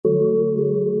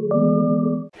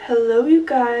Hello you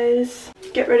guys,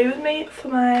 get ready with me for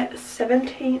my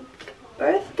 17th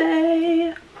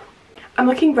birthday. I'm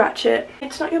looking ratchet.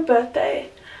 It's not your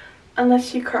birthday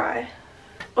unless you cry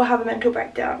or have a mental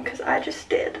breakdown, because I just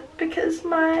did, because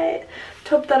my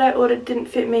top that I ordered didn't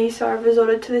fit me, so I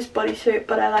resorted to this bodysuit,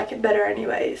 but I like it better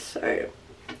anyways. So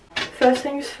first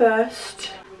things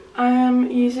first, I am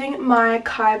using my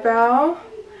Kybrow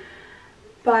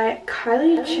by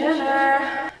Kylie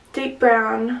Jenner deep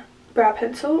brown brow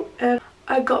pencil, and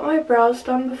I got my brows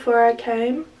done before I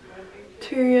came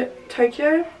to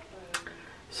Tokyo,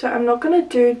 so I'm not going to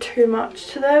do too much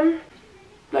to them.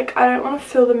 Like, I don't want to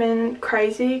fill them in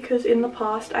crazy, because in the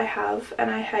past I have, and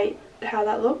I hate how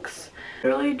that looks.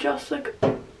 Really just like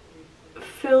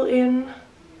fill in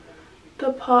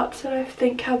the parts that I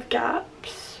think have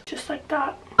gaps, just like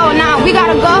that. Oh, now we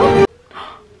gotta go.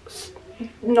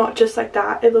 Not just like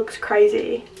that, it looks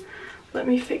crazy. Let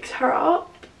me fix her up.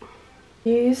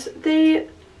 Use the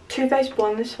Too Faced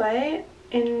Blonde this way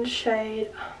in shade,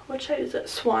 what shade is it?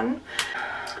 Swan.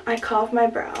 I carve my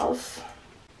brows.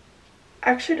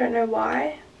 I actually don't know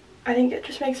why. I think it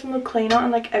just makes them look cleaner,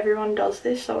 and like everyone does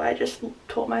this, so I just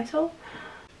taught myself.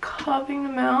 Carving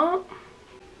them out.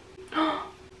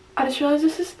 I just realized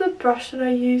this is the brush that I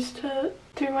use to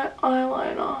do my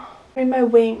eyeliner in my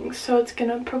wings, so it's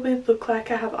gonna probably look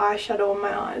like I have eyeshadow on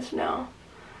my eyes now.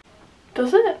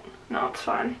 Does it? No, it's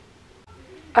fine.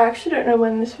 I actually don't know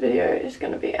when this video is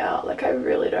gonna be out. Like, I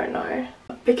really don't know,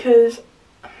 because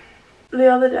the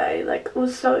other day, like,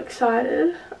 was so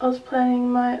excited. I was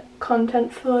planning my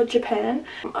content for Japan.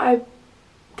 I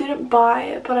didn't buy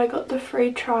it, but I got the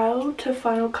free trial to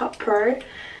Final Cut Pro.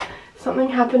 Something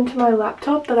happened to my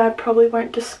laptop that I probably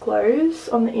won't disclose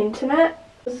on the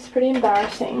internet. It's pretty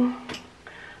embarrassing.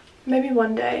 Maybe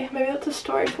one day. Maybe that's a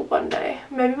story for one day.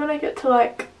 Maybe when I get to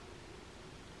like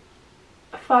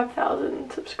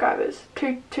 5,000 subscribers,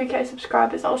 2k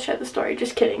subscribers, I'll share the story.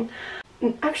 Just kidding.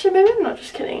 Actually, maybe I'm not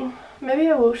just kidding. Maybe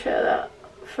I will share that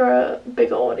for a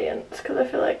bigger audience, because I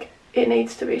feel like it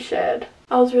needs to be shared.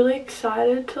 I was really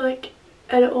excited to like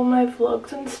edit all my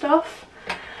vlogs and stuff,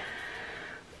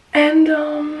 and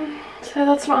so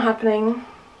that's not happening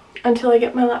until I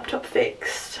get my laptop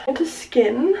fixed. Into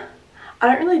skin, I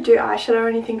don't really do eyeshadow or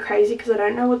anything crazy, because I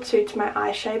don't know what suits my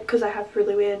eye shape, because I have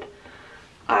really weird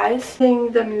eyes.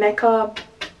 Using the Mecca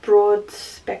Broad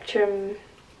Spectrum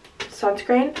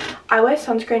sunscreen. I wear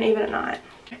sunscreen even at night.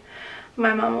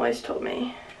 My mum always taught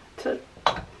me to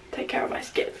take care of my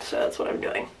skin, so that's what I'm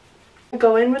doing. I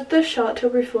go in with the Charlotte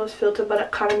Tilbury Flawless filter, but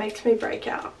it kind of makes me break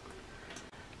out.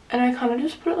 And I kind of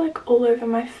just put it like all over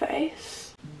my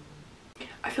face.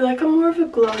 I feel like I'm more of a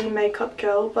glowy makeup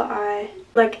girl, but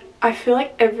I feel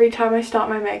like every time I start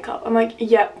my makeup, I'm like,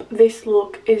 yep, this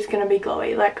look is gonna be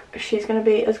glowy. Like, she's gonna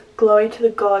be as glowy to the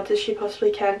gods as she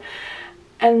possibly can.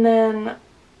 And then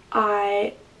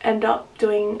I end up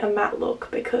doing a matte look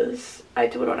because I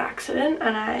do it on accident,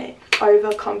 and I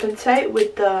overcompensate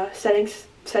with the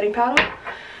setting powder.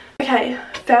 Okay,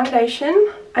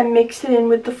 foundation. I mix it in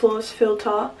with the Flawless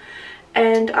filter,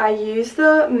 and I use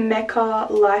the Mecca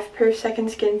Life Proof Second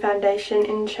Skin Foundation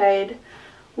in shade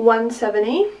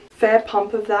 170. Fair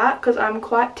pump of that, because I'm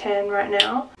quite tan right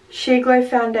now. Sheer Glow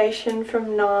foundation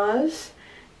from NARS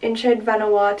in shade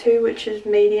Vanuatu, which is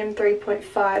medium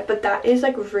 3.5, but that is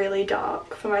like really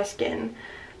dark for my skin,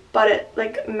 but it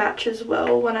like matches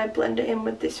well when I blend it in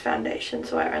with this foundation,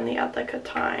 so I only add like a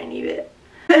tiny bit.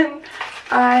 Then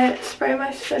I spray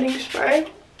my setting spray,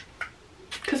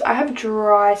 because I have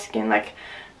dry skin, like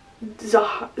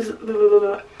Sahara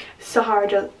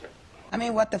does. I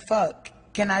mean, what the fuck?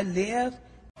 Can I live?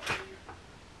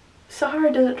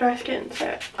 Sahara doesn't dry skin,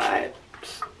 so I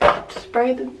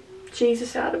spray the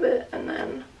Jesus out of it, and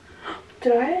then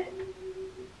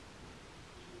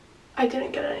I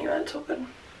didn't get it anywhere. It's all good.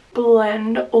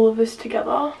 Blend all of this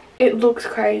together. It looks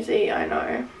crazy, I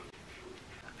know.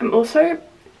 I'm also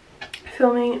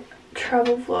filming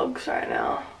travel vlogs right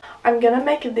now. I'm gonna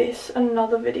make this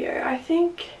another video, I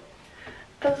think,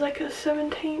 as like a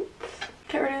 17th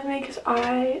get ready with me, because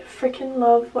I freaking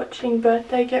love watching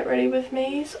birthday get ready with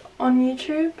me's on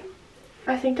YouTube.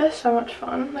 I think they're so much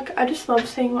fun. Like, I just love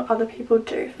seeing what other people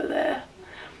do for their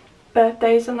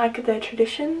birthdays and like their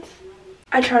traditions.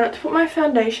 I try not to put my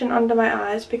foundation under my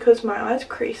eyes, because my eyes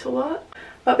crease a lot,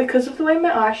 but because of the way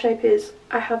my eye shape is,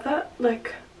 I have that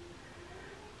like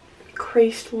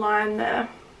creased line there.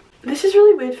 This is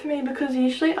really weird for me, because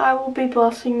usually I will be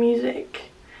blasting music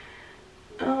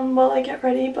while I get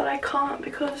ready, but I can't,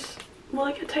 because will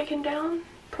it get taken down?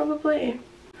 Probably.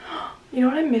 You know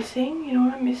what I'm missing? You know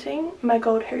what I'm missing? My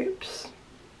gold hoops.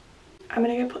 I'm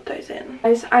gonna go put those in.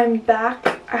 Guys, I'm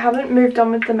back. I haven't moved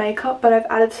on with the makeup, but I've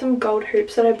added some gold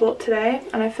hoops that I bought today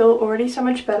and I feel already so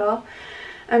much better.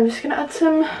 I'm just going to add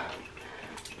some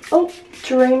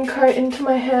dream coat into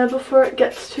my hair before it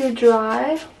gets too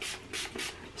dry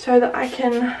so that I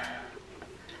can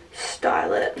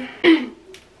style it.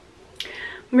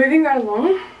 Moving right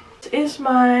along, this is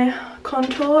my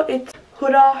contour. It's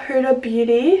Huda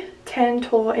Beauty Tan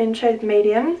Tour in shade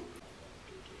medium.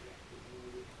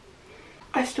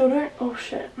 I still don't, oh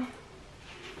shit,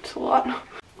 it's a lot.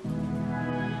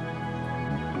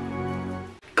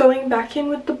 Going back in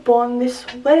with the blonde this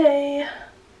way.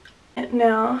 And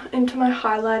now into my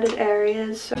highlighted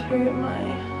areas. To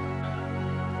my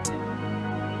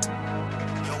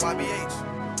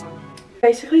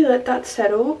basically let that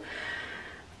settle.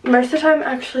 Most of the time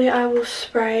actually I will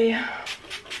spray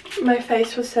my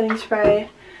face with setting spray,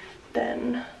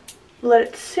 then let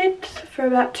it sit for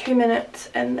about 2 minutes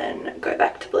and then go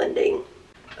back to blending.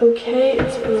 Okay,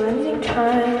 it's blending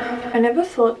time. I never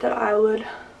thought that I would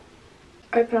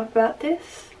open up about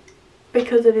this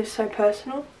because it is so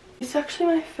personal. It's actually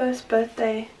my first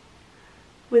birthday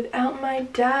without my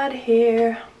dad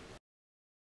here.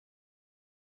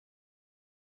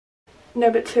 No,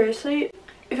 but seriously,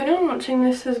 if anyone watching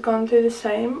this has gone through the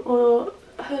same or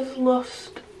has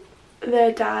lost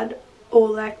their dad, or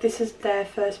like this is their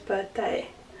first birthday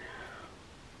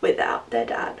without their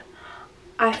dad,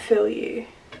 I feel you,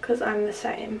 because I'm the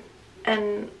same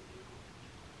and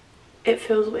it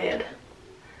feels weird.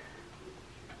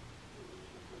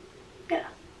 Yeah,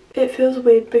 it feels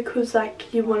weird because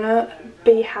like you want to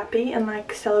be happy and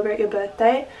like celebrate your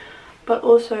birthday, but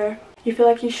also you feel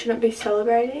like you shouldn't be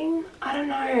celebrating. I don't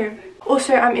know.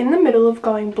 Also, I'm in the middle of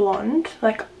going blonde.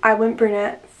 Like, I went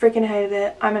brunette, freaking hated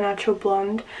it. I'm a natural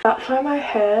blonde. That's why my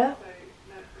hair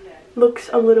looks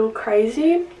a little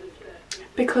crazy,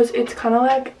 because it's kind of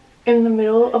like in the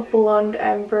middle of blonde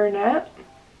and brunette,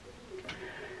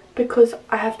 because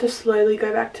I have to slowly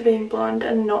go back to being blonde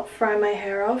and not fry my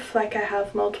hair off like I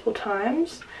have multiple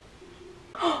times.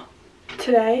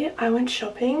 Today I went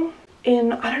shopping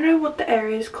in, I don't know what the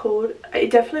area is called. It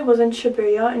definitely was in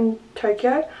Shibuya in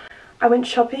Tokyo. I went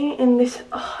shopping in this,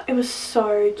 it was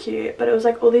so cute, but it was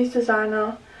like all these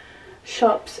designer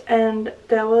shops, and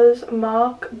there was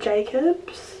Marc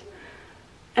Jacobs,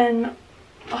 and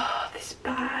this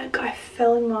bag, I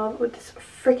fell in love with this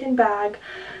freaking bag,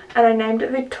 and I named it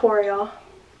Victoria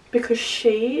because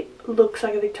she looks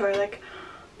like a Victoria. Like,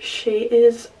 she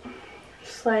is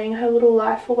slaying her little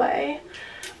life away.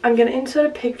 I'm gonna insert a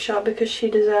picture because she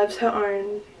deserves her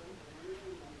own.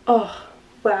 Oh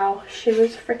wow, she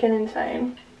was freaking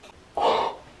insane.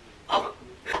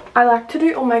 I like to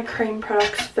do all my cream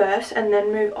products first and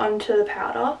then move on to the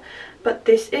powder, but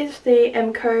this is the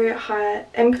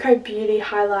Emco Beauty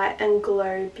Highlight and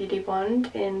Glow Beauty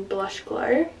Wand in Blush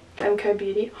Glow. Emco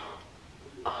Beauty.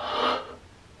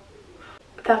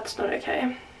 That's not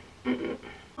okay.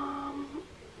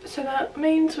 So that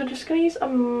means we're just going to use a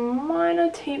minor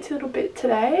teensy little bit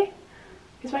today.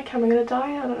 Is my camera going to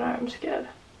die? I don't know, I'm scared.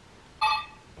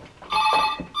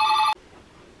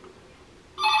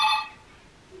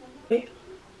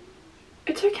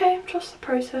 It's okay, trust the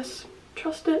process.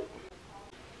 Trust it.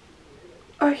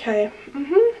 Okay,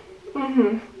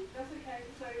 we're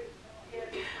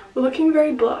looking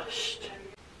very blushed.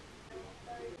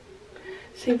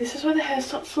 See, this is where the hair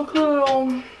starts to look a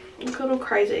little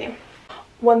crazy.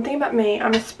 One thing about me,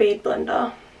 I'm a speed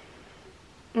blender.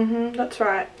 That's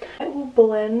right. I will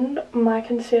blend my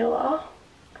concealer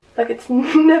like it's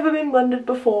never been blended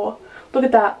before. Look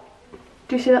at that.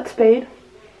 Do you see that speed?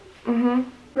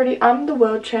 Ready? I'm the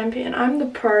world champion. I'm the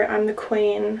pro. I'm the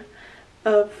queen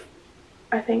of,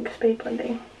 I think, speed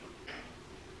blending.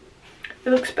 It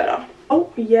looks better.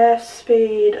 Oh yes,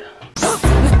 speed.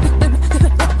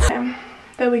 Okay.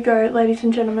 There we go, ladies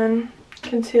and gentlemen.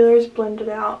 Concealer is blended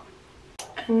out.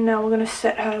 And now we're going to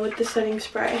set her with the setting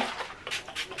spray.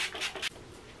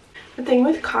 The thing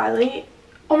with Kylie...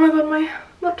 Oh my god, my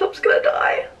laptop's gonna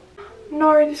die.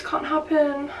 No, this can't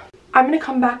happen. I'm going to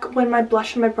come back when my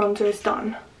blush and my bronzer is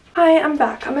done. Hi, I'm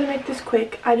back. I'm going to make this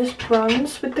quick. I just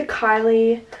bronzed with the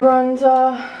Kylie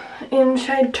bronzer in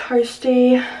shade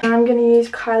Toasty. And I'm going to use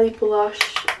Kylie blush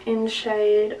in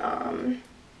shade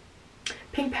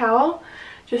Pink Power,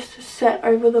 just to set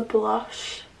over the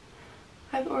blush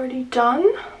I've already done.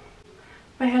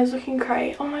 My hair's looking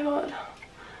great. Oh my god.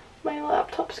 My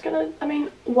laptop's gonna... I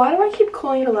mean, why do I keep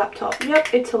calling it a laptop?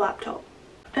 Yep, it's a laptop.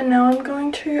 And now I'm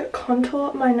going to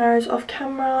contour my nose off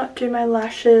camera, do my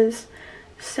lashes,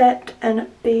 set, and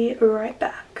be right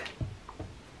back.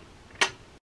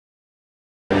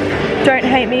 Don't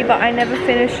hate me, but I never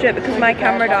finished it because my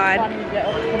camera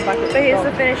died. But here's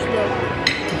the finished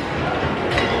look.